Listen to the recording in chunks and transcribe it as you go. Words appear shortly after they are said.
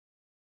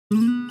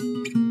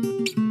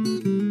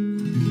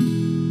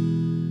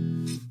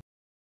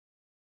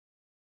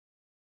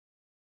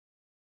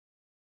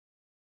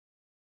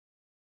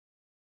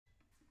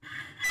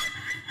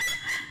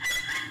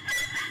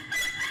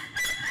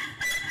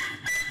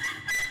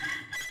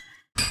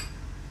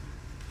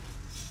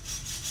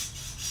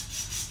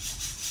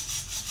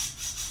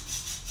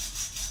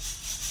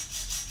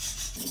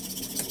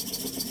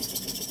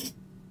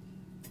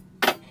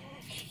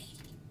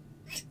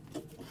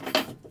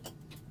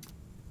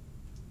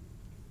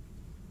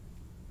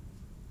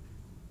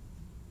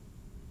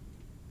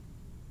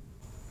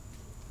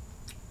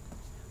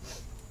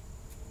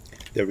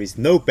There is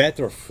no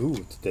better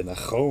food than a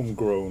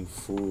homegrown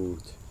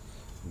food.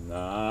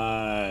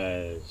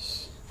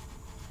 Nice.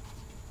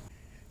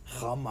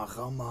 Gamma,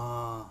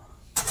 gamma.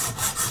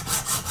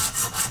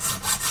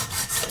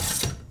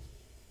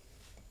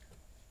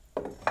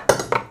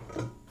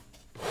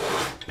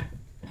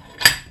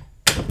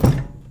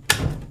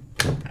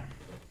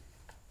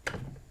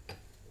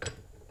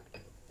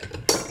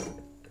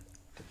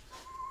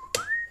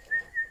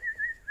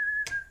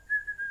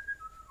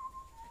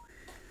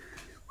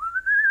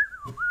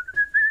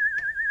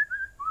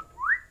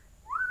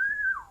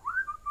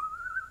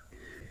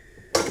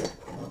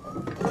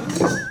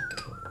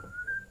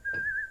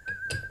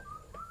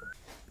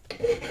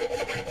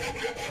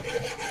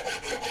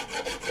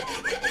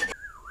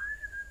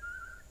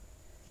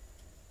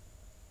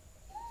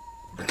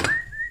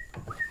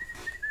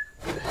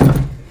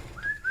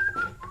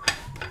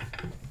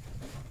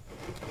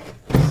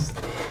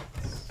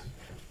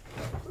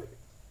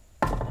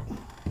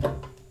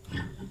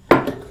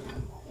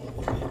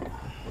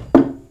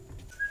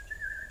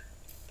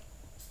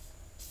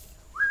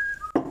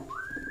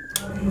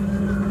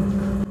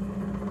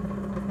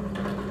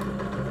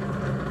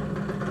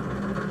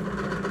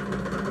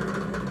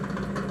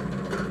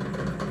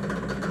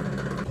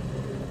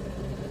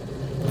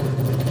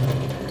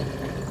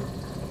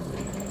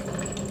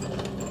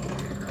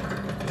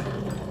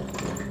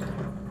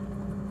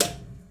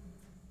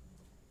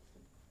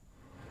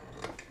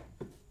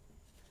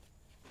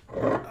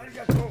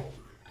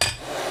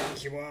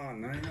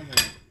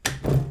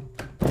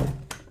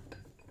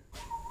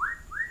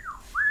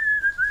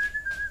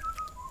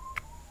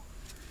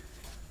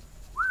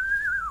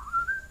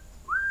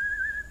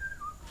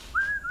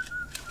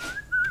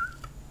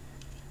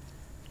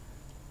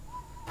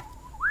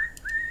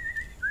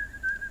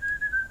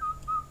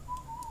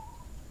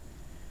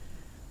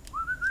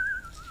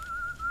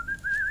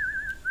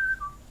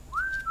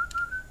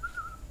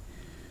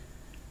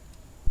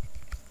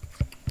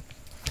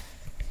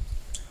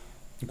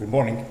 Good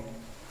morning.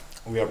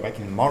 We are back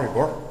in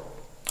Maribor.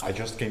 I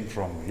just came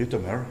from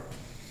Lutomer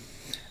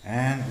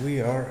and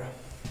we are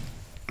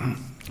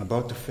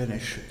about to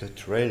finish the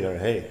trailer.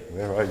 Hey,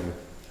 where are you?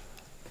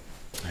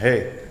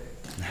 Hey.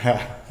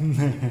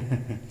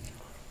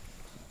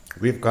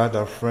 We've got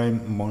our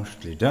frame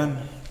mostly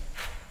done.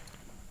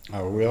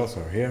 Our wheels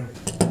are here.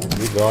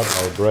 We got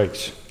our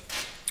brakes,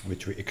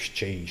 which we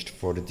exchanged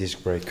for the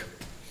disc brake.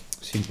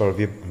 Simple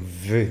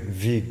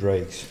V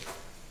brakes.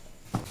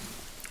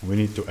 We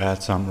need to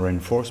add some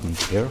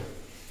reinforcement here.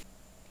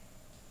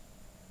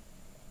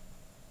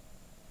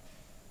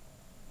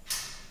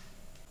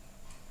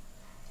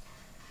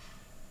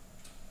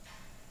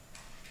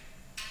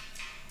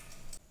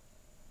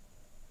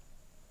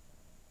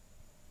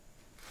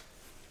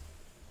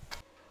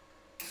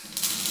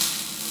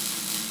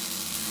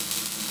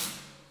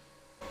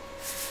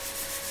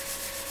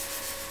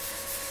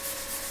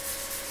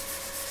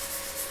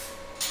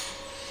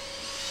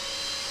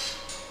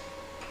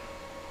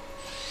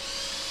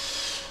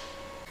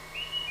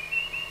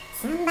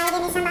 Somebody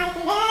give me somebody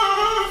to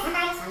love.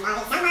 Somebody give me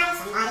somebody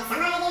to love.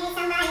 Anybody give me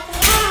somebody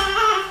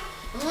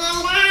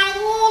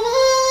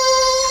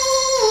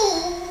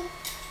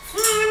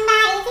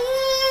to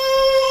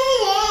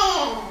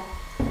love.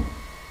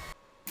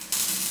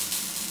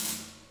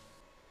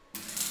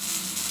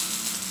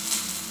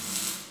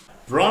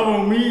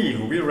 Bravo me!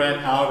 We ran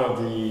out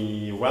of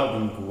the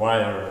welding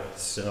wire,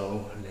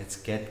 so let's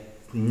get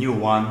new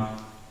one.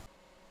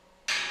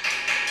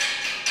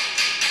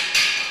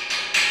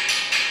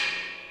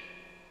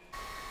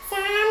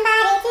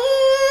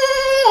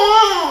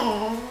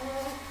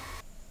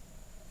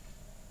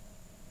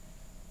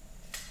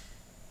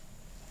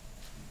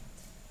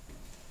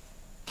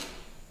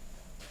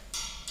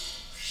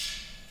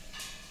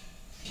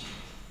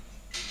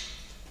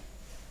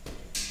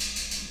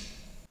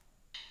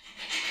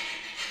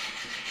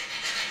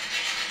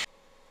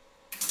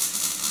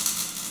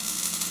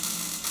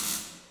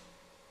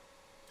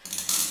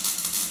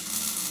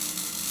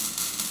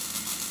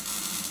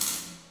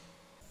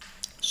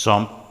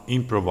 Some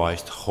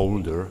improvised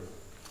holder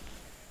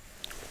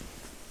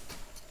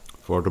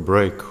for the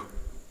brake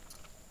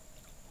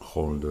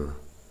holder.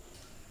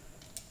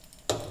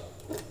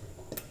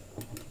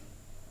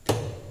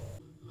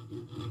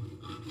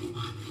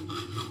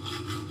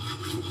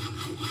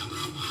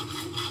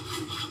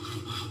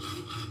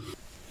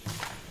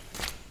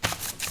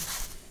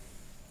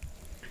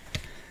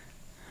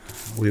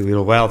 we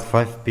will weld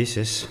 5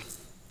 pieces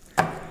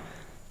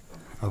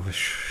of a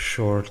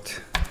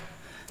short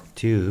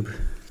tube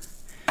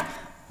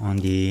on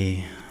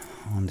the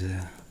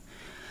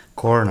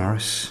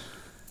corners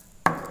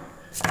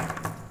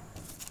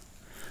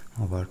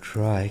of our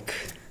trike,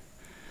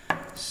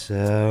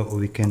 so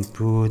we can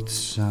put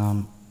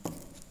some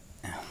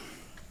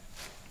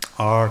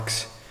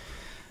arcs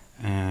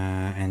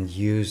and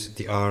use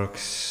the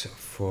arcs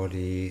for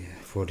the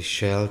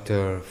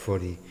shelter, for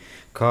the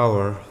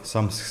cover,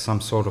 some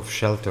sort of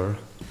shelter,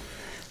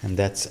 and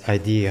that's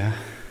idea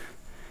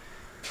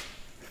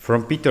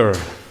from Peter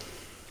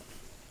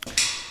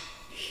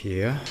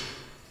here.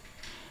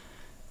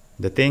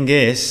 The thing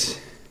is,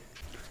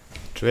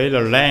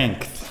 trailer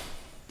length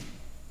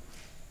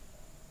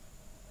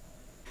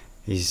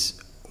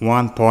is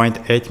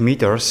 1.8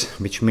 meters,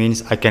 which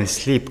means I can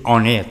sleep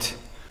on it.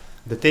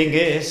 The thing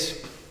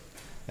is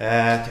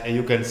that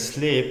you can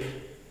sleep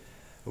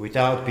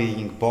without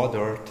being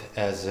bothered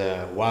as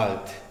a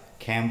wild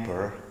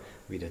camper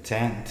with a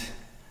tent,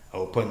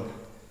 open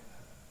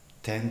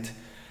tent,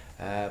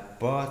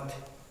 but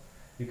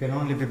you can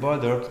only be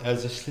bothered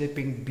as a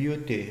sleeping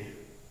beauty.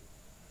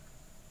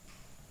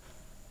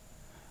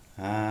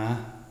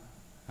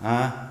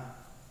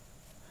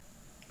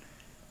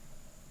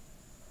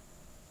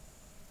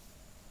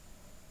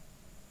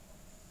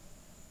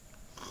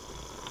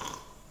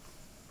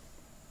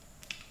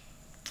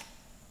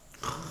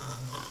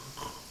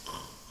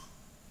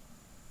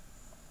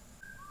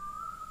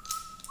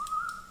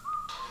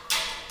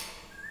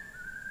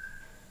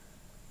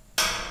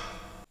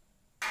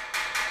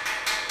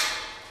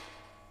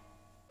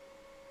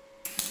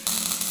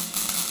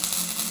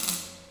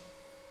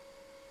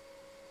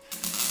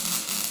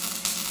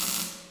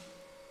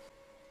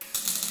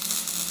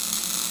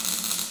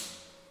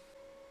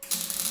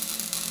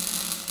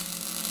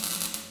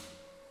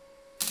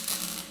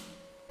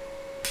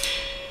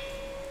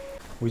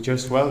 We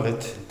just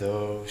welded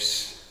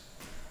those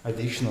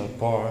additional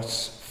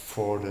parts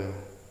for the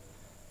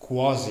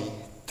quasi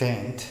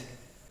tent.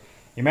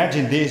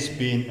 Imagine this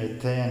being a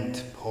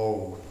tent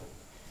pole.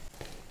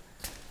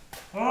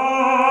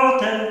 Oh,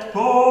 tent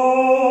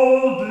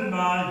pole, be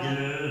my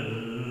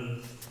girl.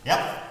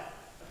 Yep.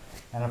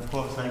 And of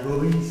course I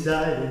go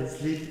inside and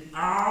sleep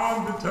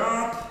on the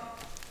top.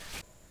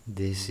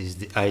 This is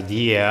the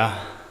idea.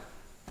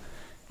 Yeah,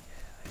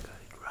 I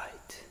got it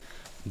right.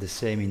 The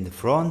same in the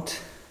front.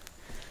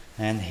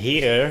 And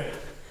here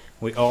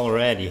we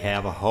already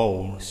have a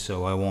hole,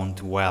 so I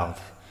won't weld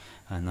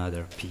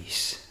another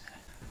piece.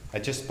 I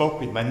just spoke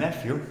with my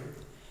nephew.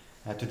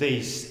 Today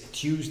is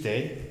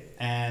Tuesday,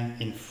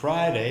 and in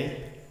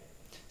Friday,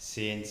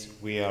 since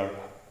we are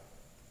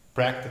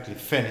practically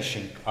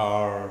finishing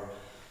our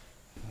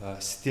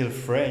steel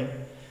frame,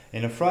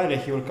 in a Friday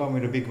he will come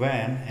with a big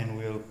van and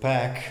we'll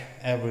pack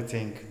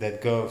everything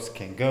that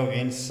can go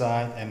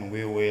inside, and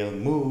we will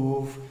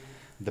move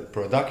the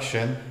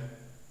production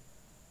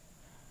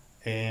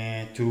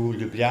to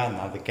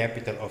Ljubljana, the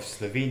capital of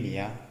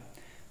Slovenia,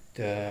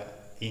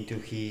 into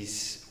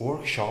his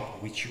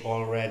workshop, which you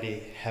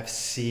already have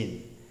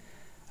seen.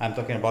 I'm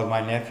talking about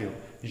my nephew,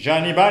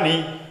 Johnny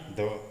Bunny,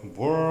 the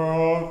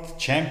world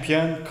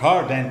champion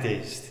car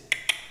dentist.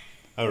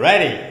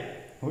 Already,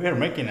 we are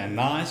making a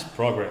nice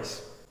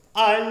progress.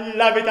 I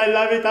love it, I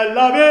love it, I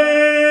love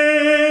it!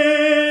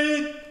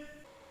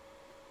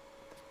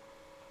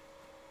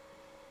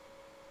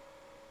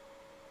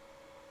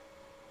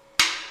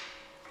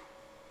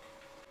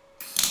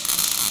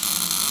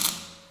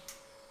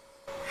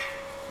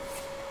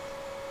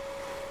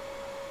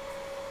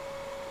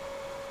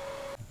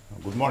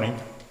 Good morning.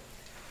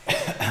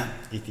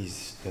 It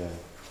is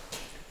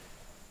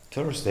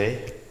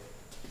Thursday,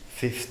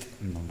 5th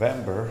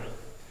November,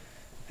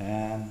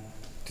 and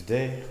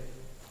today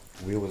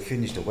we will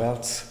finish the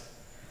welds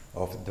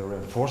of the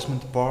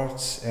reinforcement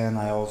parts, and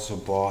I also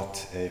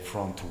bought a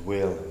front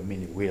wheel,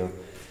 mini wheel,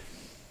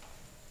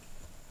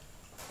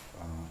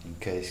 in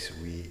case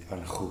we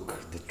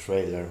unhook the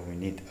trailer. We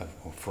need a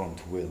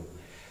front wheel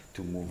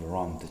to move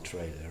around the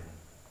trailer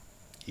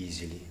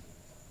easily,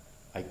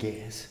 I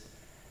guess.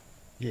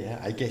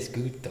 Yeah, I guess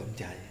good,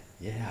 don't I?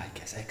 Yeah, I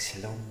guess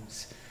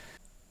excellent.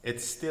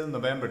 It's still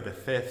November the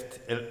 5th.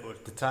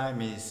 The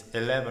time is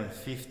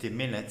 11:50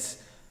 minutes,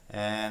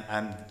 and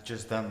I'm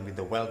just done with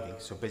the welding.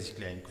 So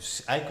basically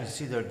I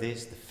consider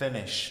this the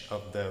finish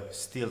of the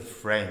steel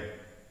frame.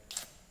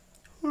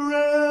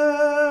 Hooray!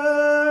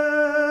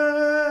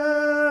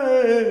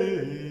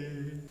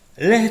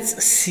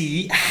 Let's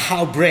see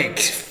how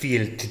brakes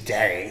feel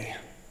today.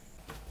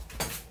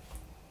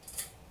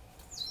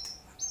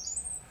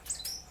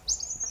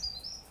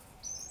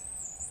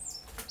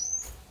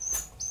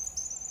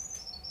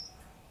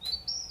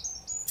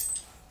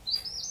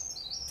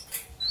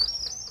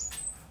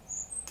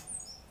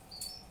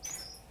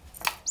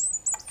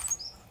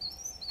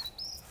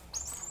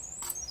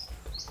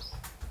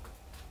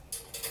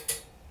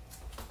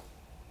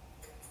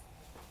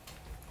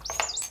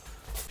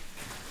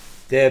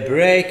 The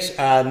brakes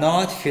are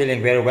not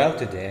feeling very well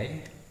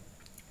today.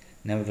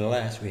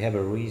 Nevertheless, we have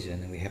a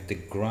reason. We have to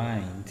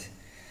grind,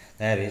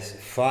 that is,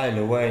 file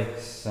away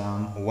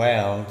some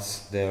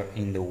welds that are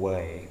in the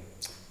way.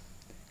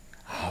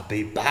 I'll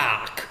be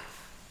back.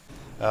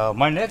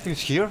 My nephew's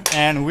here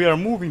and we are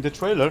moving the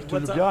trailer to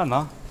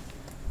Ljubljana.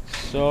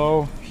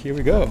 So here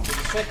we go.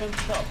 Second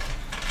stop.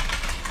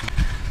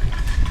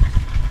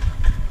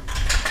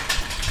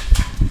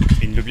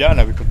 In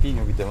Ljubljana we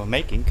continue with the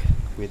making,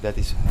 with that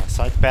is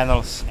side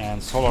panels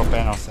and solar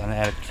panels and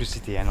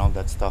electricity and all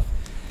that stuff.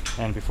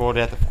 And before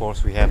that, of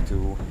course, we have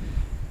to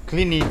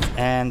clean it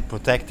and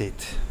protect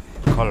it,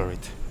 color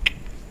it.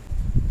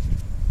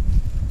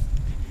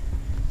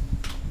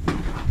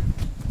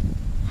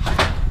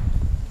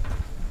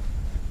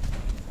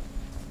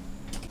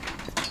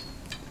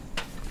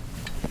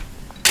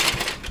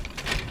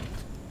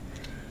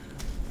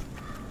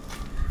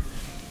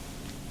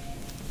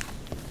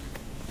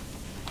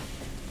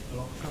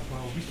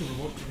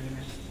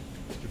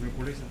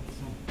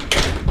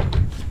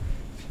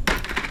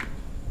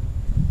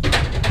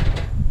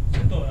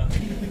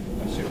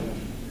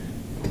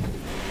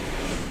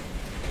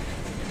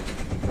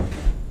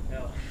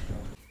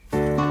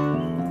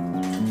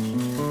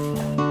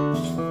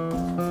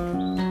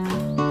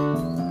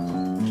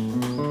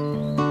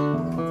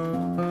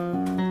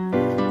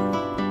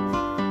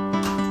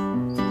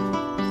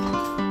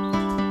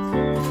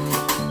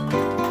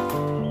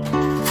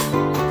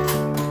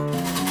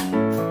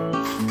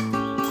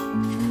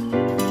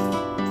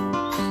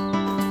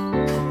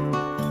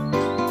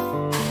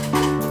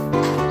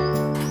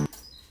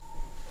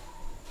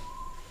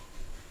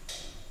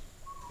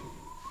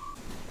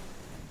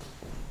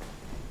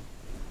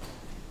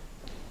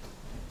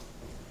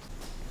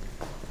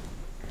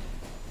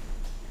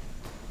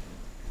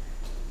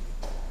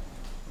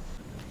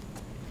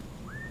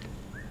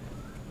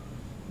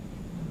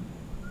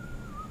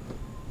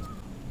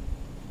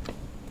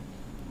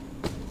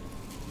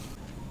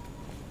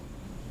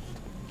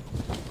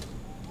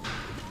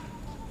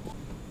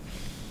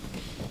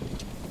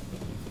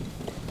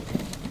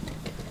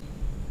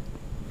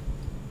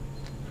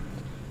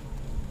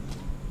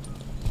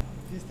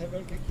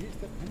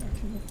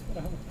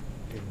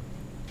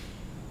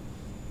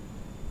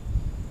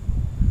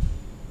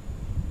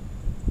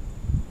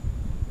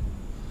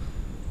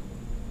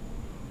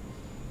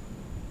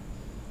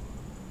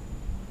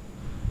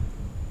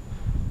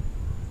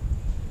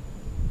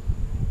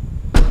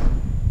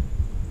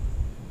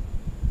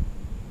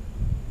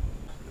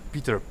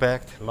 Peter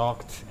packed,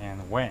 locked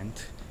and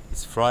went.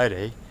 It's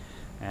Friday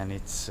and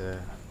it's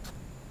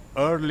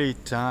early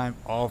time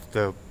of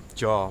the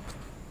job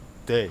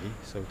day,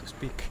 so to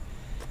speak.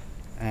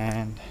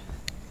 And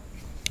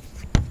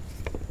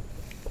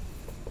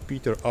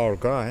Peter, our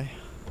guy,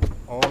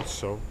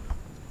 also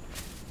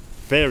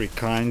very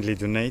kindly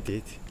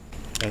donated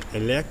an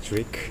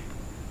electric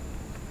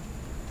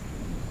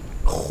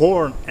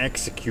horn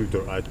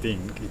executor, I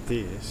think it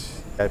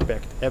is. I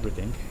packed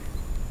everything.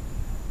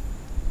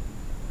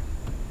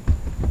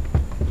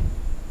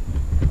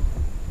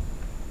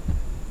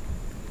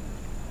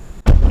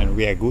 And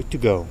we are good to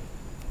go.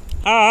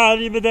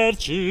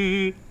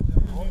 Arrivederci!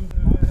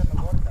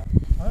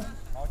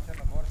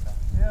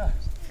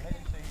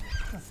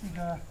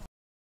 Ja,